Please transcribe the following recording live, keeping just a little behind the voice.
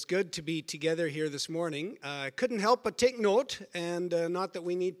good to be together here this morning. I couldn't help but take note, and not that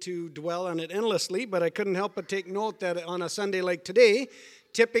we need to dwell on it endlessly, but I couldn't help but take note that on a Sunday like today,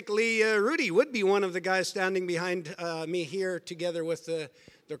 typically Rudy would be one of the guys standing behind me here together with the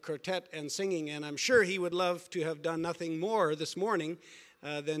quartet and singing, and I'm sure he would love to have done nothing more this morning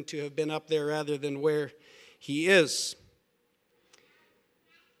than to have been up there rather than where he is.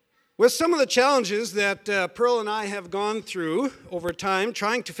 With some of the challenges that Pearl and I have gone through over time,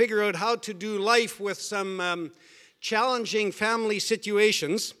 trying to figure out how to do life with some challenging family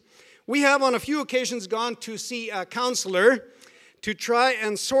situations, we have on a few occasions gone to see a counselor to try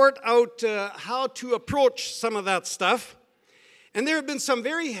and sort out how to approach some of that stuff. And there have been some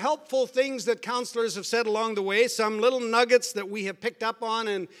very helpful things that counselors have said along the way, some little nuggets that we have picked up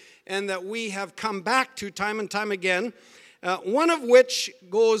on and that we have come back to time and time again. One of which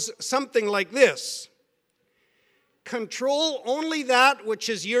goes something like this: control only that which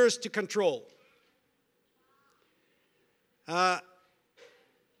is yours to control.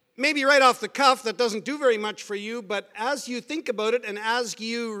 Maybe right off the cuff, that doesn't do very much for you, but as you think about it and as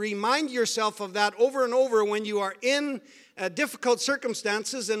you remind yourself of that over and over when you are in difficult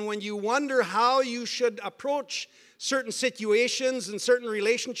circumstances and when you wonder how you should approach certain situations and certain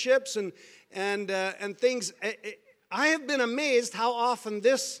relationships and things, I have been amazed how often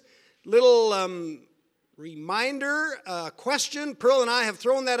this little reminder, question, Pearl and I have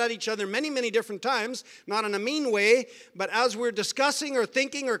thrown that at each other many, many different times, not in a mean way, but as we're discussing or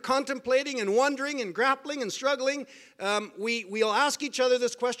thinking or contemplating and wondering and grappling and struggling, we'll ask each other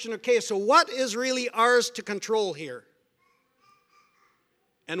this question: okay, so what is really ours to control here?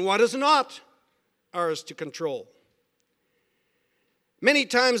 And what is not ours to control? Many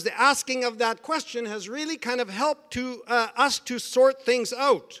times the asking of that question has really kind of helped us to sort things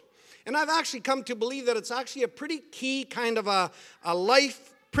out. And I've actually come to believe that it's actually a pretty key kind of a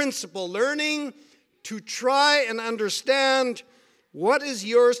life principle, learning to try and understand what is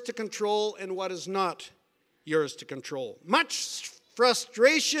yours to control and what is not yours to control. Much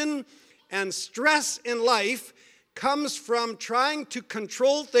frustration and stress in life comes from trying to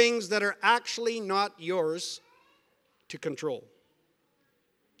control things that are actually not yours to control.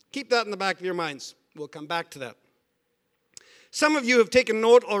 Keep that in the back of your minds. We'll come back to that. Some of you have taken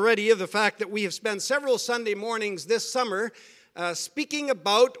note already of the fact that we have spent several Sunday mornings this summer speaking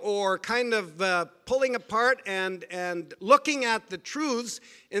about or kind of pulling apart and looking at the truths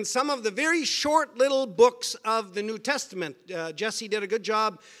in some of the very short little books of the New Testament. Jesse did a good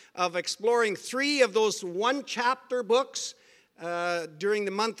job of exploring 3 of those one-chapter books during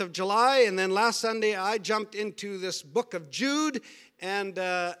the month of July, and then last Sunday I jumped into this book of Jude, and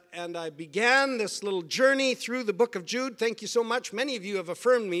I began this little journey through the book of Jude. Thank you so much. Many of you have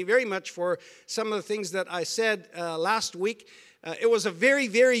affirmed me very much for some of the things that I said last week. It was a very,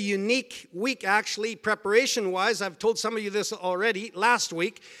 very unique week, actually, preparation-wise. I've told some of you this already last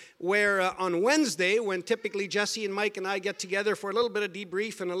week, where on Wednesday, when typically Jesse and Mike and I get together for a little bit of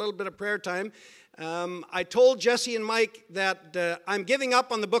debrief and a little bit of prayer time, I told Jesse and Mike that I'm giving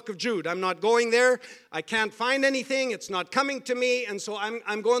up on the book of Jude. I'm not going there. I can't find anything. It's not coming to me, and so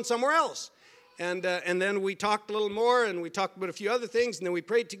I'm going somewhere else. And then we talked a little more, and we talked about a few other things, and then we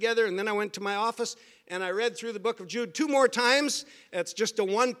prayed together, and then I went to my office, and I read through the book of Jude 2 more times. It's just a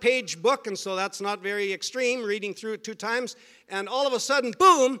 1-page book, and so that's not very extreme, reading through it 2 times. And all of a sudden,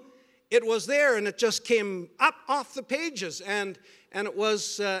 boom, it was there, and it just came up off the pages, and it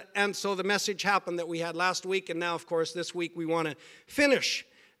was, and so the message happened that we had last week, and now, of course, this week we want to finish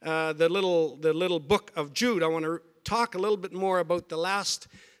the little book of Jude. I want to talk a little bit more about the last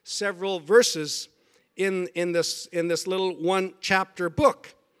several verses in this little 1-chapter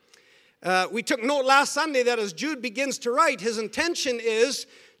book. We took note last Sunday that as Jude begins to write, his intention is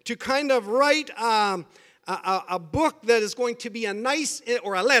to kind of write a book that is going to be a nice,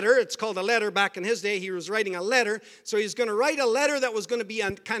 or a letter. It's called a letter. Back in his day, he was writing a letter. So he's going to write a letter that was going to be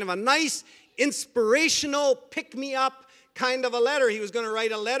kind of a nice, inspirational, pick-me-up kind of a letter. He was going to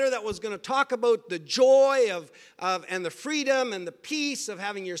write a letter that was going to talk about the joy of and the freedom and the peace of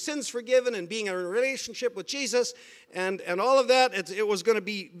having your sins forgiven and being in a relationship with Jesus and all of that. It was going to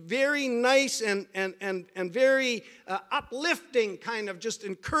be very nice and very uplifting, kind of just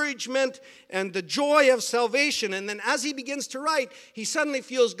encouragement and the joy of salvation. And then as he begins to write, he suddenly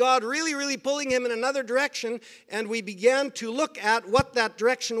feels God really, really pulling him in another direction, and we began to look at what that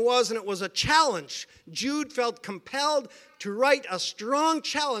direction was, and it was a challenge. Jude felt compelled to write a strong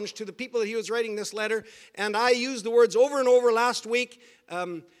challenge to the people that he was writing this letter, and I used the words over and over last week.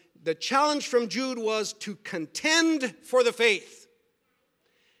 The challenge from Jude was to contend for the faith.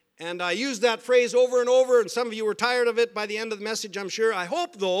 And I used that phrase over and over, and some of you were tired of it by the end of the message, I'm sure. I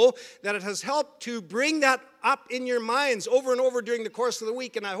hope, though, that it has helped to bring that up in your minds over and over during the course of the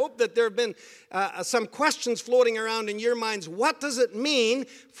week. And I hope that there have been some questions floating around in your minds. What does it mean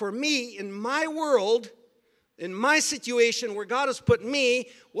for me in my world, in my situation where God has put me?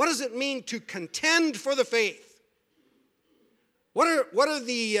 What does it mean to contend for the faith? What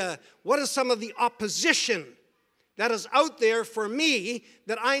is some of the opposition that is out there for me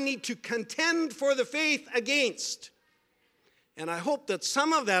that I need to contend for the faith against? And I hope that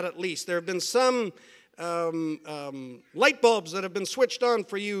some of that, at least, there have been some light bulbs that have been switched on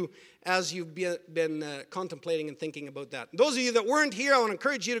for you as you've been contemplating and thinking about that. Those of you that weren't here, I want to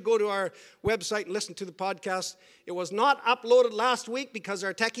encourage you to go to our website and listen to the podcast. It was not uploaded last week because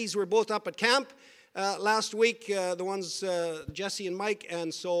our techies were both up at camp last week, the ones Jesse and Mike,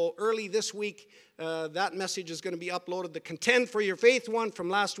 and so early this week that message is going to be uploaded, the Contend for Your Faith one from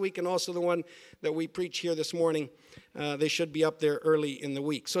last week, and also the one that we preach here this morning. They should be up there early in the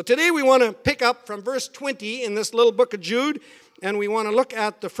week. So today we want to pick up from verse 20 in this little book of Jude, and we want to look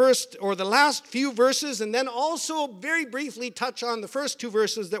at the first or the last few verses, and then also very briefly touch on the first two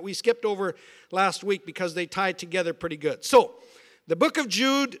verses that we skipped over last week because they tie together pretty good. So the book of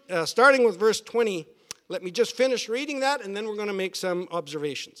Jude, starting with verse 20, let me just finish reading that, and then we're going to make some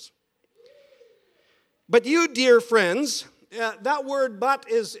observations. But you, dear friends, that word "but"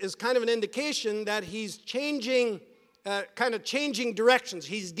 is kind of an indication that he's changing directions.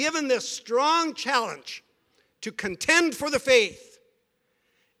 He's given this strong challenge to contend for the faith.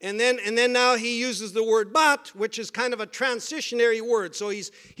 And then now he uses the word "but," which is kind of a transitionary word. So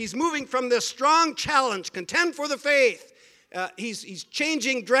he's moving from this strong challenge, contend for the faith. He's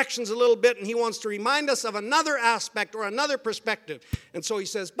changing directions a little bit, and he wants to remind us of another aspect or another perspective. And so he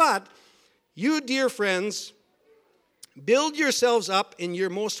says, "But you, dear friends, build yourselves up in your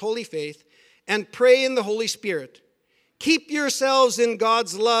most holy faith and pray in the Holy Spirit. Keep yourselves in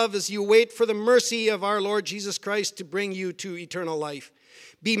God's love as you wait for the mercy of our Lord Jesus Christ to bring you to eternal life.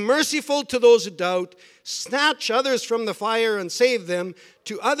 Be merciful to those who doubt. Snatch others from the fire and save them.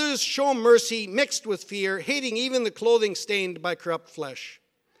 To others show mercy mixed with fear, hating even the clothing stained by corrupt flesh."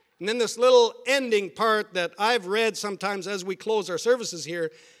 And then this little ending part that I've read sometimes as we close our services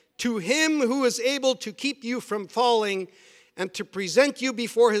here. "To him who is able to keep you from falling and to present you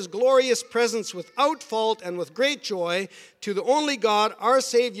before his glorious presence without fault and with great joy, to the only God, our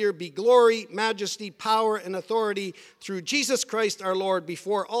Savior, be glory, majesty, power, and authority through Jesus Christ our Lord,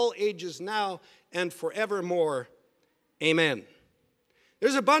 before all ages, now and forevermore. Amen."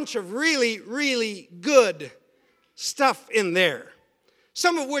 There's a bunch of really, really good stuff in there,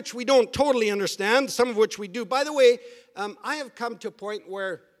 some of which we don't totally understand, some of which we do. By the way, I have come to a point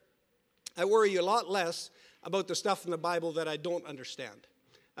where I worry a lot less about the stuff in the Bible that I don't understand.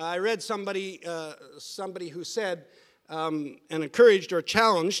 I read somebody who said, and encouraged or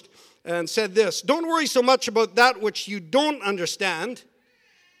challenged, and said this: "Don't worry so much about that which you don't understand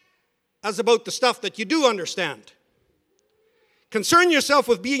as about the stuff that you do understand. Concern yourself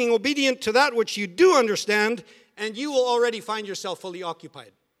with being obedient to that which you do understand, and you will already find yourself fully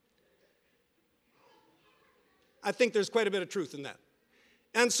occupied." I think there's quite a bit of truth in that.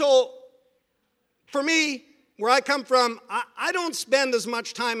 And so, for me, where I come from, I don't spend as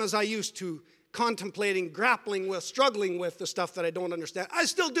much time as I used to contemplating, grappling with, struggling with the stuff that I don't understand. I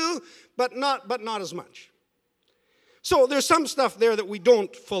still do, but not as much. So there's some stuff there that we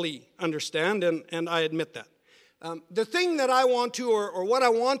don't fully understand, and I admit that. The thing that I want to, or what I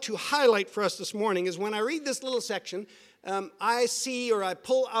want to highlight for us this morning is when I read this little section, I see or I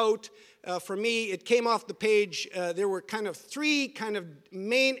pull out, for me, it came off the page, there were kind of three kind of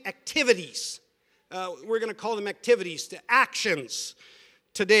main activities. We're going to call them activities, to actions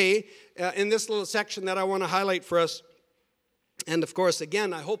today in this little section that I want to highlight for us. And of course,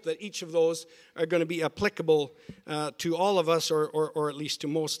 again, I hope that each of those are going to be applicable to all of us, or at least to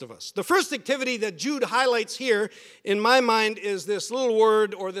most of us. The first activity that Jude highlights here, in my mind, is this little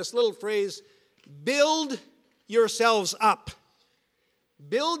word or this little phrase, build yourselves up.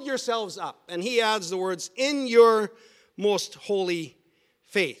 Build yourselves up. And he adds the words, in your most holy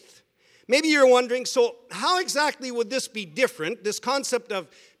faith. Maybe you're wondering, so how exactly would this be different, this concept of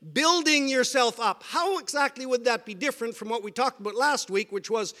building yourself up? How exactly would that be different from what we talked about last week, which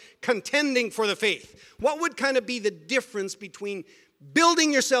was contending for the faith? What would kind of be the difference between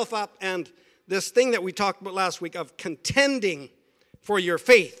building yourself up and this thing that we talked about last week of contending for your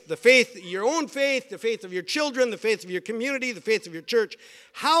faith? The faith, your own faith, the faith of your children, the faith of your community, the faith of your church.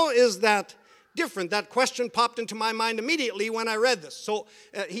 How is that different. That question popped into my mind immediately when I read this. So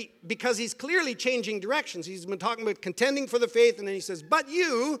because he's clearly changing directions. He's been talking about contending for the faith, and then he says, but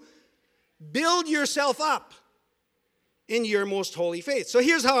you build yourself up in your most holy faith. So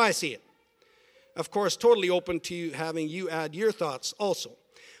here's how I see it. Of course, totally open to having you add your thoughts also.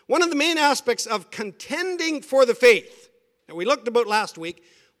 One of the main aspects of contending for the faith that we looked about last week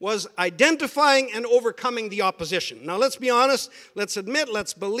was identifying and overcoming the opposition. Now, let's be honest, let's admit,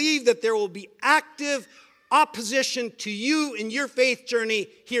 let's believe that there will be active opposition to you in your faith journey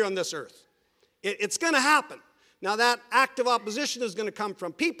here on this earth. It's going to happen. Now, that active opposition is going to come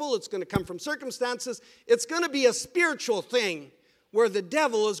from people, it's going to come from circumstances, it's going to be a spiritual thing where the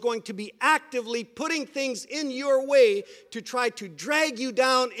devil is going to be actively putting things in your way to try to drag you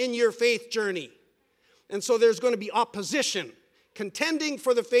down in your faith journey. And so there's going to be opposition. Contending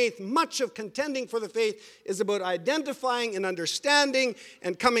for the faith, much of contending for the faith is about identifying and understanding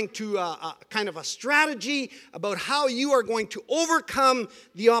and coming to a kind of a strategy about how you are going to overcome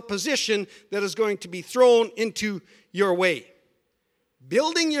the opposition that is going to be thrown into your way.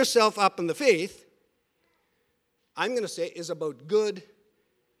 Building yourself up in the faith, I'm going to say, is about good,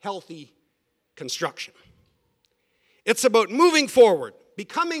 healthy construction. It's about moving forward,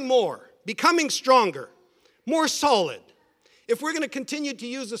 becoming more, becoming stronger, more solid. If we're going to continue to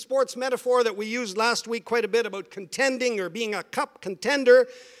use the sports metaphor that we used last week quite a bit about contending or being a cup contender,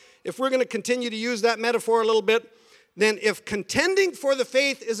 if we're going to continue to use that metaphor a little bit, then if contending for the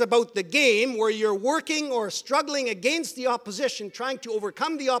faith is about the game where you're working or struggling against the opposition, trying to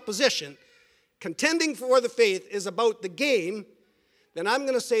overcome the opposition, contending for the faith is about the game, then I'm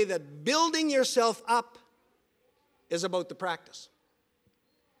going to say that building yourself up is about the practice.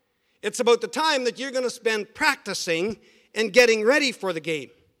 It's about the time that you're going to spend practicing and getting ready for the game.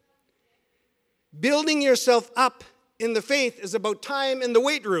 Building yourself up in the faith is about time in the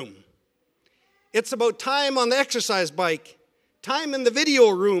weight room. It's about time on the exercise bike, time in the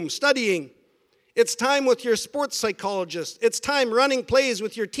video room studying. It's time with your sports psychologist. It's time running plays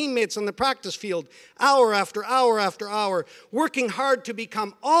with your teammates on the practice field, hour after hour after hour, working hard to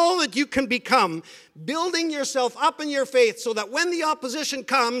become all that you can become, building yourself up in your faith so that when the opposition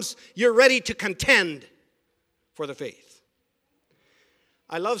comes, you're ready to contend for the faith.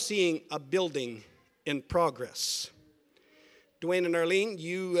 I love seeing a building in progress. Dwayne and Arlene,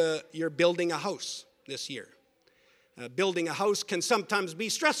 you're building a house this year. Building a house can sometimes be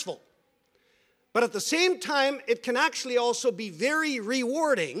stressful. But at the same time, it can actually also be very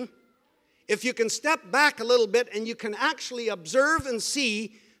rewarding if you can step back a little bit and you can actually observe and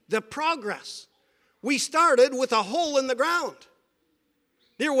see the progress. We started with a hole in the ground.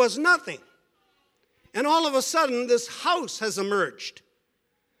 There was nothing. And all of a sudden, this house has emerged.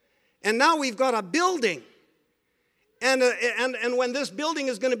 And now we've got a building. And when this building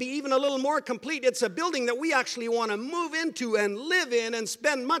is going to be even a little more complete, it's a building that we actually want to move into and live in and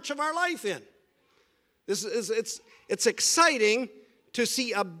spend much of our life in. It's exciting to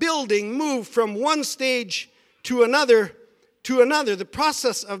see a building move from one stage to another. The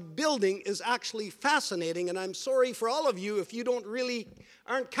process of building is actually fascinating, and I'm sorry for all of you if you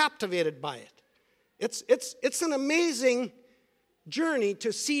aren't captivated by it. It's an amazing journey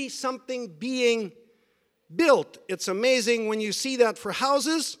to see something being built. It's amazing when you see that for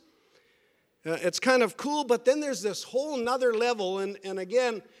houses. It's kind of cool, but then there's this whole nother level, and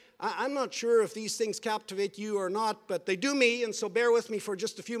again, I'm not sure if these things captivate you or not, but they do me, and so bear with me for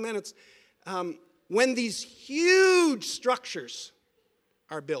just a few minutes. When these huge structures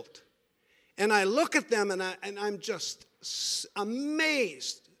are built, and I look at them and I'm just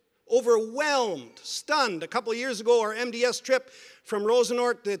amazed, overwhelmed, stunned. A couple of years ago, our MDS trip from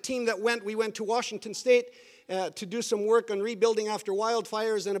Rosenort, the team that we went to Washington State to do some work on rebuilding after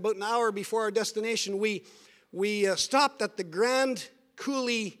wildfires, and about an hour before our destination, we stopped at the Grand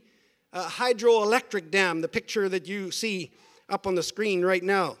Coulee hydroelectric dam, the picture that you see up on the screen right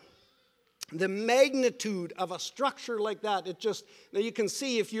now. The magnitude of a structure like that, now you can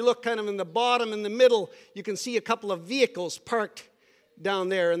see, if you look kind of in the bottom, in the middle, you can see a couple of vehicles parked down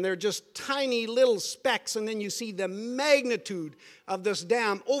there, and they're just tiny little specks, and then you see the magnitude of this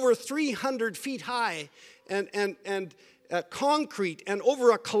dam, over 300 feet high, and concrete, and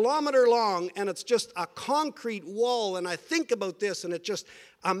over 1 kilometer long, and it's just a concrete wall, and I think about this, and it just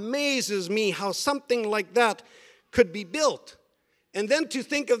amazes me how something like that could be built. And then to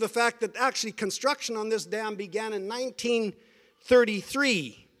think of the fact that actually construction on this dam began in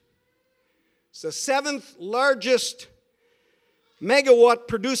 1933. It's the 7th largest megawatt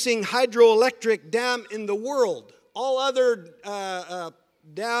producing hydroelectric dam in the world. All other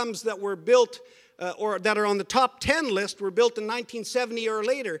dams that were built or that are on the top 10 list were built in 1970 or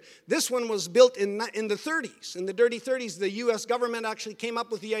later. This one was built in the 30s. In the dirty 30s, the U.S. government actually came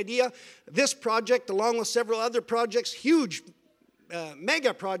up with the idea. This project, along with several other projects, huge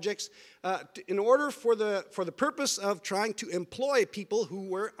mega projects, in order for the purpose of trying to employ people who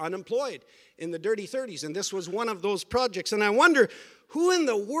were unemployed in the dirty 30s. And this was one of those projects. And I wonder, who in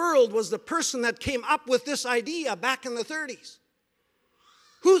the world was the person that came up with this idea back in the 30s?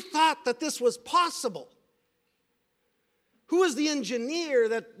 Who thought that this was possible? Who was the engineer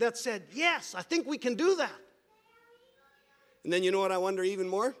that said, yes, I think we can do that? And then you know what I wonder even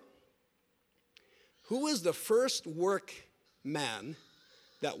more? Who was the first workman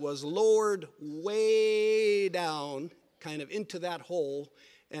that was lowered way down, kind of into that hole,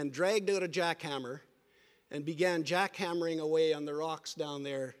 and dragged out a jackhammer and began jackhammering away on the rocks down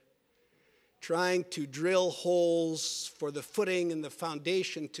there, trying to drill holes for the footing and the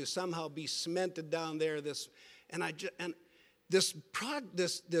foundation to somehow be cemented down there. This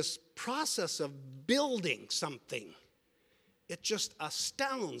process of building something, it just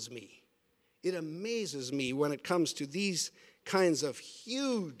astounds me. It amazes me when it comes to these kinds of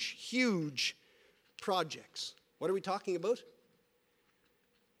huge, huge projects. What are we talking about?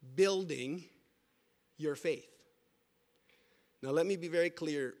 Building your faith. Now, let me be very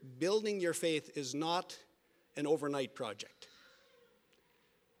clear. Building your faith is not an overnight project.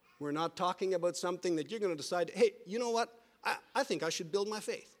 We're not talking about something that you're going to decide, hey, you know what? I think I should build my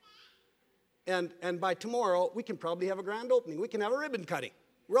faith. And by tomorrow, we can probably have a grand opening. We can have a ribbon cutting.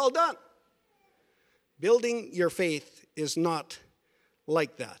 We're all done. Building your faith is not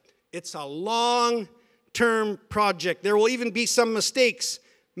like that. It's a long-term project. There will even be some mistakes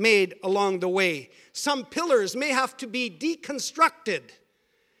made along the way. Some pillars may have to be deconstructed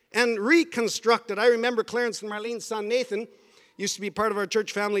and reconstructed. I remember Clarence and Marlene's son Nathan used to be part of our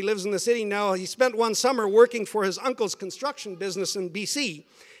church family, lives in the city now. He spent one summer working for his uncle's construction business in BC.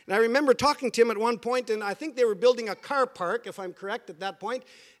 And I remember talking to him at one point, and I think they were building a car park, if I'm correct at that point.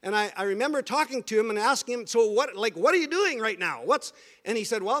 And I remember talking to him and asking him, so what are you doing right now? And he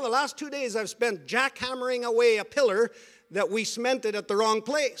said, well, the last 2 days I've spent jackhammering away a pillar that we cemented at the wrong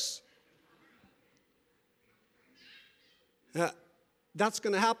place. That's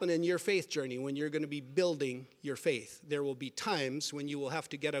going to happen in your faith journey when you're going to be building your faith. There will be times when you will have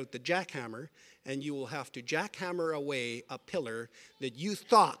to get out the jackhammer and you will have to jackhammer away a pillar that you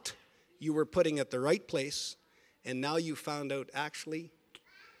thought you were putting at the right place, and now you found out actually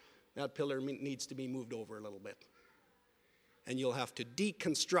that pillar needs to be moved over a little bit. And you'll have to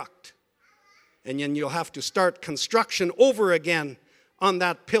deconstruct. And then you'll have to start construction over again on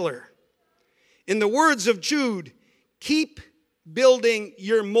that pillar. In the words of Jude, keep building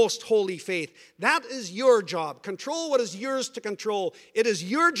your most holy faith. That is your job. Control what is yours to control. It is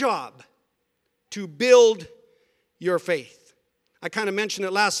your job to build your faith. I kind of mentioned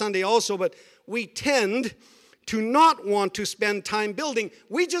it last Sunday also, but we tend to not want to spend time building.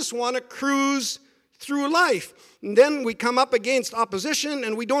 We just want to cruise through life. And then we come up against opposition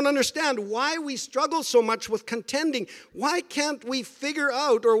and we don't understand why we struggle so much with contending. Why can't we figure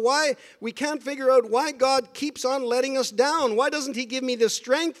out, or why we can't figure out why God keeps on letting us down? Why doesn't He give me the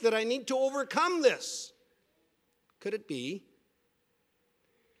strength that I need to overcome this? Could it be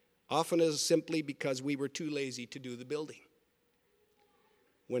often as simply because we were too lazy to do the building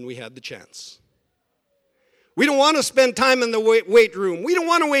when we had the chance? We don't want to spend time in the weight room. We don't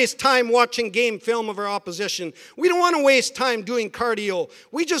want to waste time watching game film of our opposition. We don't want to waste time doing cardio.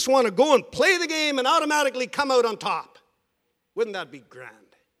 We just want to go and play the game and automatically come out on top. Wouldn't that be grand?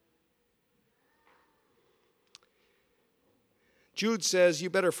 Jude says you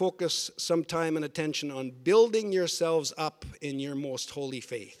better focus some time and attention on building yourselves up in your most holy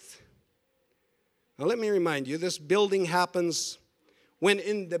faith. Now let me remind you, this building happens when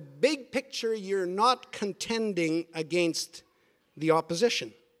in the big picture, you're not contending against the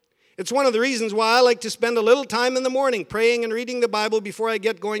opposition. It's one of the reasons why I like to spend a little time in the morning praying and reading the Bible before I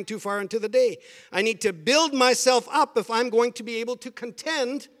get going too far into the day. I need to build myself up if I'm going to be able to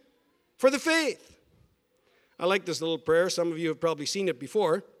contend for the faith. I like this little prayer. Some of you have probably seen it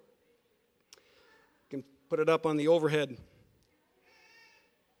before. You can put it up on the overhead.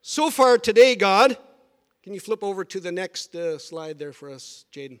 So far today, God. Can you flip over to the next slide there for us,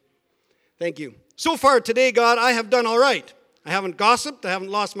 Jaden? Thank you. So far today, God, I have done all right. I haven't gossiped. I haven't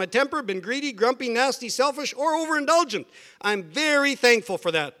lost my temper, been greedy, grumpy, nasty, selfish, or overindulgent. I'm very thankful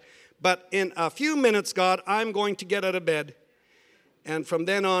for that. But in a few minutes, God, I'm going to get out of bed. And from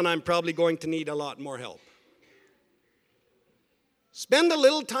then on, I'm probably going to need a lot more help. Spend a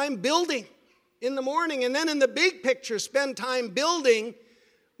little time building in the morning. And then in the big picture, spend time building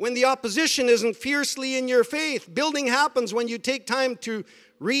when the opposition isn't fiercely in your faith. Building happens when you take time to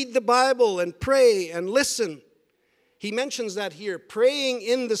read the Bible and pray and listen. He mentions that here, praying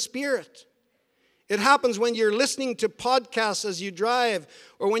in the Spirit. It happens when you're listening to podcasts as you drive,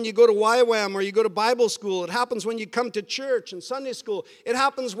 or when you go to YWAM, or you go to Bible school. It happens when you come to church and Sunday school. It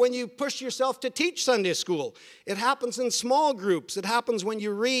happens when you push yourself to teach Sunday school. It happens in small groups. It happens when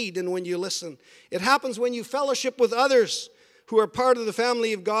you read and when you listen. It happens when you fellowship with others who are part of the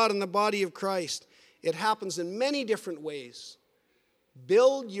family of God and the body of Christ. It happens in many different ways.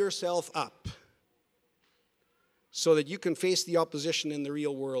 Build yourself up so that you can face the opposition in the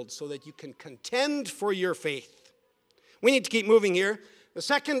real world, so that you can contend for your faith. We need to keep moving here. The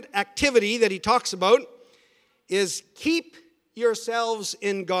second activity that he talks about is keep yourselves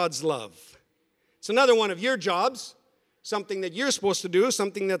in God's love. It's another one of your jobs, something that you're supposed to do,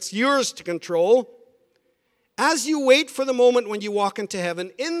 something that's yours to control. As you wait for the moment when you walk into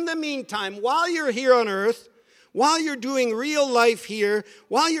heaven, in the meantime, while you're here on earth, while you're doing real life here,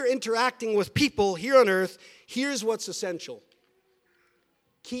 while you're interacting with people here on earth, here's what's essential.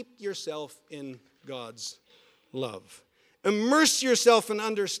 Keep yourself in God's love. Immerse yourself in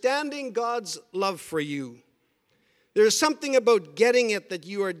understanding God's love for you. There's something about getting it that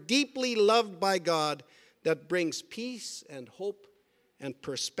you are deeply loved by God that brings peace and hope and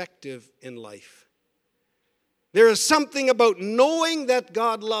perspective in life. There is something about knowing that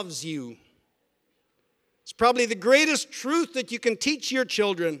God loves you. It's probably the greatest truth that you can teach your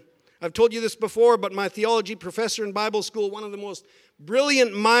children. I've told you this before, but my theology professor in Bible school, one of the most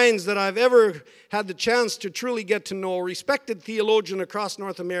brilliant minds that I've ever had the chance to truly get to know, respected theologian across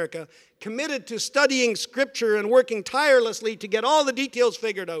North America, committed to studying Scripture and working tirelessly to get all the details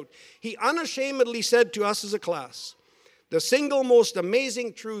figured out. He unashamedly said to us as a class, the single most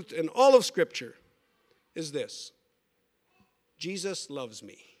amazing truth in all of Scripture is this: Jesus loves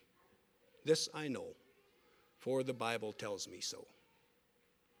me. This I know, for the Bible tells me so.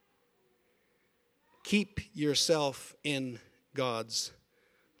 Keep yourself in God's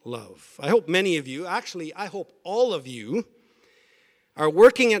love. I hope many of you, actually, I hope all of you, are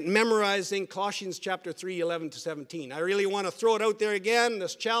working at memorizing Colossians chapter 3, 11 to 17. I really want to throw it out there again,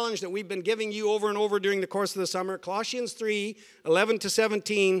 this challenge that we've been giving you over and over during the course of the summer. Colossians 3, 11 to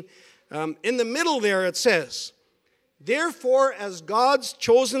 17. In the middle there it says, therefore, as God's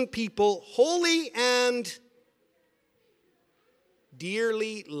chosen people, holy and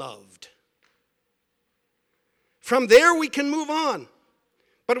dearly loved. From there we can move on.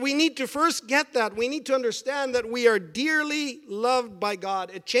 But we need to first get that. We need to understand that we are dearly loved by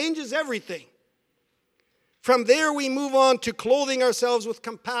God. It changes everything. From there we move on to clothing ourselves with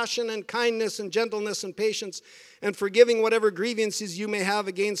compassion and kindness and gentleness and patience, and forgiving whatever grievances you may have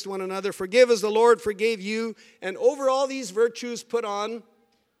against one another. Forgive as the Lord forgave you. And over all these virtues put on,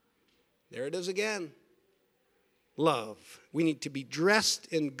 there it is again, love. We need to be dressed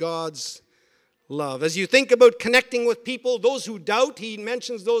in God's love. As you think about connecting with people, those who doubt, he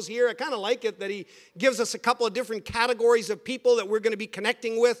mentions those here. I kind of like it that he gives us a couple of different categories of people that we're going to be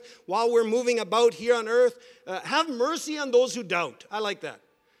connecting with while we're moving about here on earth. Have mercy on those who doubt. I like that.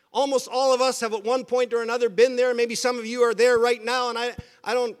 Almost all of us have at one point or another been there. Maybe some of you are there right now, and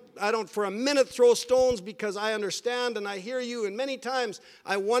I don't for a minute throw stones, because I understand and I hear you, and many times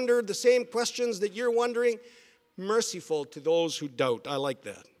I wonder the same questions that you're wondering. Merciful to those who doubt. I like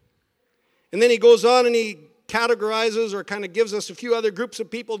that. And then he goes on and he categorizes or kind of gives us a few other groups of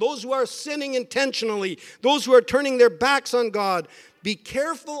people. Those who are sinning intentionally, those who are turning their backs on God. Be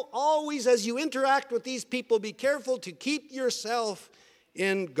careful always as you interact with these people, be careful to keep yourself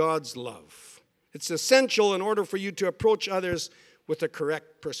in God's love. It's essential in order for you to approach others with a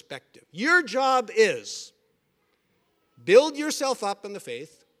correct perspective. Your job is build yourself up in the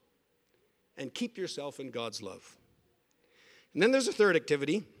faith and keep yourself in God's love. And then there's a third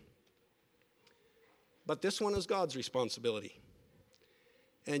activity. But this one is God's responsibility.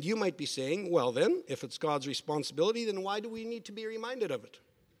 And you might be saying, well then, if it's God's responsibility, then why do we need to be reminded of it?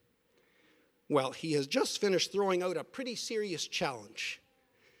 Well, he has just finished throwing out a pretty serious challenge.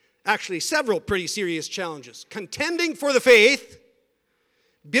 Actually, several pretty serious challenges. Contending for the faith,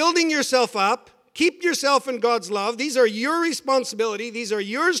 building yourself up, keep yourself in God's love. These are your responsibility. These are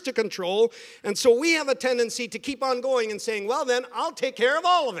yours to control. And so we have a tendency to keep on going and saying, well then, I'll take care of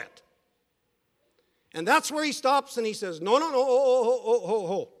all of it. And that's where he stops and he says,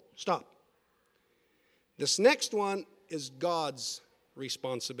 no, stop. This next one is God's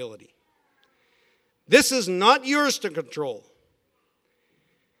responsibility. This is not yours to control.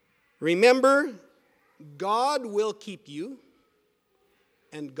 Remember, God will keep you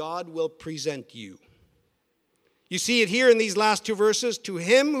and God will present you. You see it here in these last two verses. To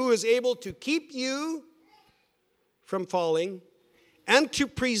him who is able to keep you from falling and to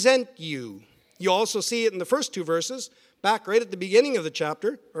present you. You also see it in the first two verses, back right at the beginning of the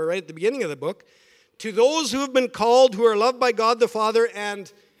chapter, or right at the beginning of the book. To those who have been called, who are loved by God the Father and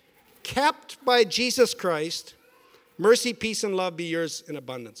kept by Jesus Christ, mercy, peace, and love be yours in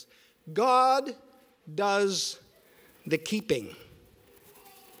abundance. God does the keeping.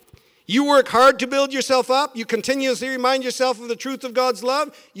 You work hard to build yourself up. You continuously remind yourself of the truth of God's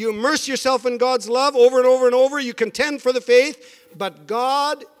love. You immerse yourself in God's love over and over and over. You contend for the faith. But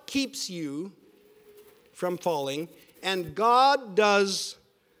God keeps you from falling. And God does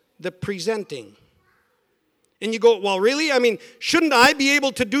the presenting. And you go, well, really? I mean, shouldn't I be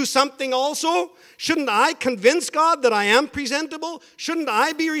able to do something also? Shouldn't I convince God that I am presentable? Shouldn't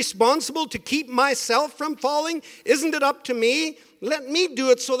I be responsible to keep myself from falling? Isn't it up to me? Let me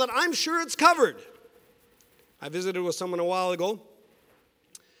do it so that I'm sure it's covered. I visited with someone a while ago,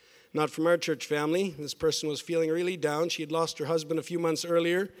 not from our church family. This person was feeling really down. She had lost her husband a few months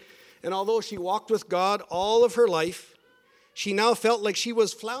earlier. And although she walked with God all of her life, she now felt like she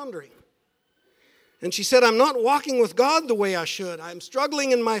was floundering. And she said, I'm not walking with God the way I should. I'm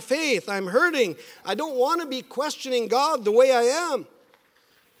struggling in my faith. I'm hurting. I don't want to be questioning God the way I am.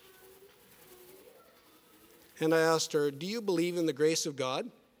 And I asked her, do you believe in the grace of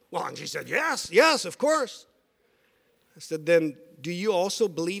God? Well, and she said, yes, of course. I said, then do you also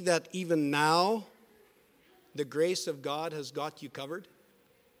believe that even now the grace of God has got you covered?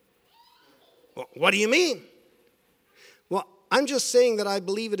 Well, what do you mean? Well, I'm just saying that I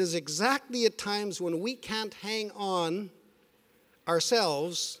believe it is exactly at times when we can't hang on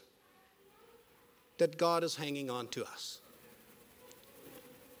ourselves that God is hanging on to us.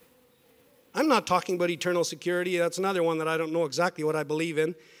 I'm not talking about eternal security. That's another one that I don't know exactly what I believe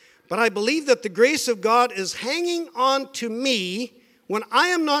in. But I believe that the grace of God is hanging on to me when I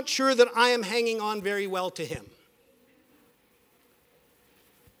am not sure that I am hanging on very well to him.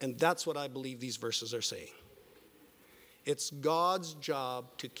 And that's what I believe these verses are saying. It's God's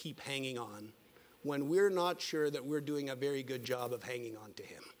job to keep hanging on when we're not sure that we're doing a very good job of hanging on to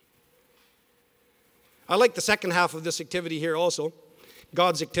him. I like the second half of this activity here also.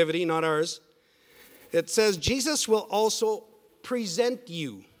 God's activity, not ours. It says, Jesus will also present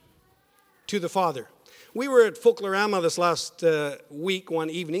you to the Father. We were at Folklorama this last week, one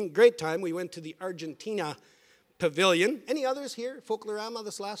evening. Great time. We went to the Argentina Pavilion. Any others here at Folklorama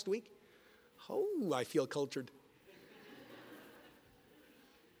this last week? Oh, I feel cultured.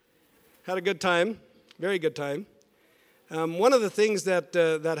 Had a good time. Very good time. One of the things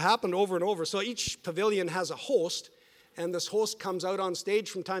that happened over and over, so each pavilion has a host, and this host comes out on stage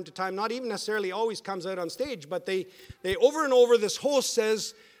from time to time. Not even necessarily always comes out on stage, but they over and over, this host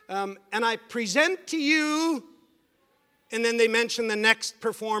says, and I present to you, and then they mention the next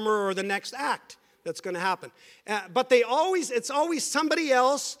performer or the next act that's going to happen. But it's always somebody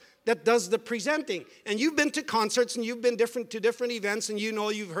else that does the presenting. And you've been to concerts and you've been to different events, and you know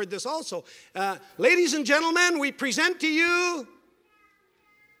you've heard this also. Ladies and gentlemen, we present to you,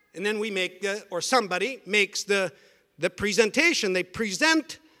 and then somebody makes the presentation. They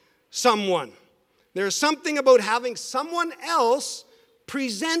present someone. There's something about having someone else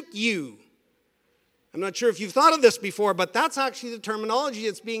present you. I'm not sure if you've thought of this before, but that's actually the terminology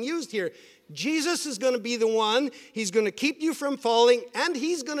that's being used here. Jesus is going to be the one. He's going to keep you from falling, and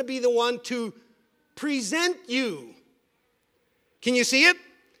he's going to be the one to present you. Can you see it?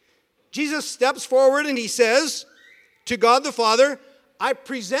 Jesus steps forward and he says to God the Father, I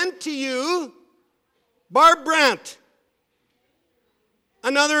present to you Barb Brandt,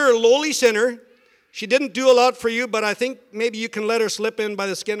 another lowly sinner. She didn't do a lot for you, but I think maybe you can let her slip in by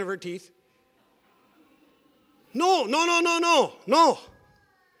the skin of her teeth. No.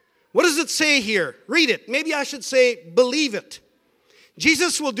 What does it say here? Read it. Maybe I should say, believe it.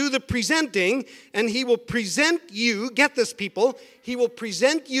 Jesus will do the presenting, and he will present you, get this people, he will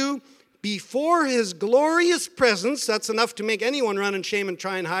present you before his glorious presence. That's enough to make anyone run in shame and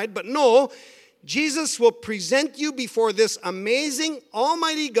try and hide. But no, Jesus will present you before this amazing,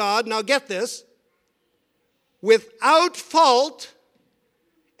 almighty God. Now get this. Without fault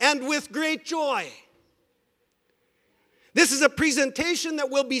and with great joy. This is a presentation that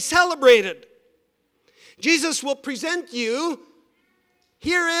will be celebrated. Jesus will present you.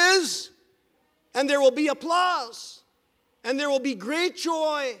 Here is, and there will be applause, and there will be great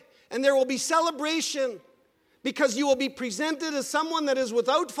joy, and there will be celebration, because you will be presented as someone that is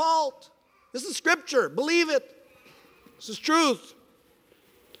without fault. This is scripture. Believe it. This is truth.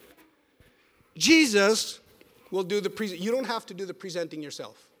 Jesus will do the presenting. You don't have to do the presenting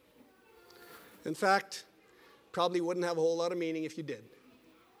yourself. In fact, Probably wouldn't have a whole lot of meaning if you did.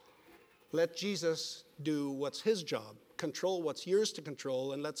 Let Jesus do what's his job. Control what's yours to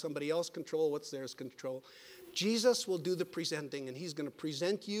control and let somebody else control what's theirs to control. Jesus will do the presenting, and he's going to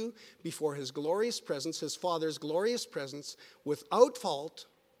present you before his glorious presence, his Father's glorious presence, without fault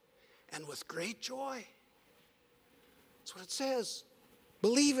and with great joy. That's what it says.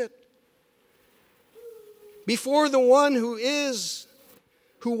 Believe it. Before the one who is,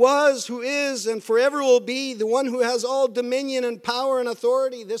 who was, who is, and forever will be, the one who has all dominion and power and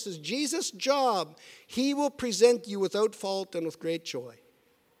authority. This is Jesus' job. He will present you without fault and with great joy.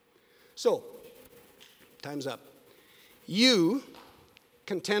 So, time's up. You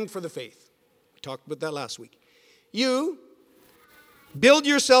contend for the faith. We talked about that last week. You build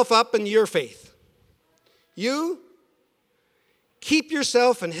yourself up in your faith. You keep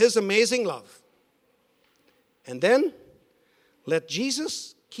yourself in his amazing love. And then let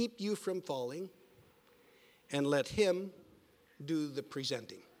Jesus keep you from falling and let him do the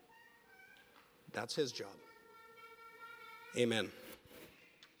presenting. That's his job. Amen.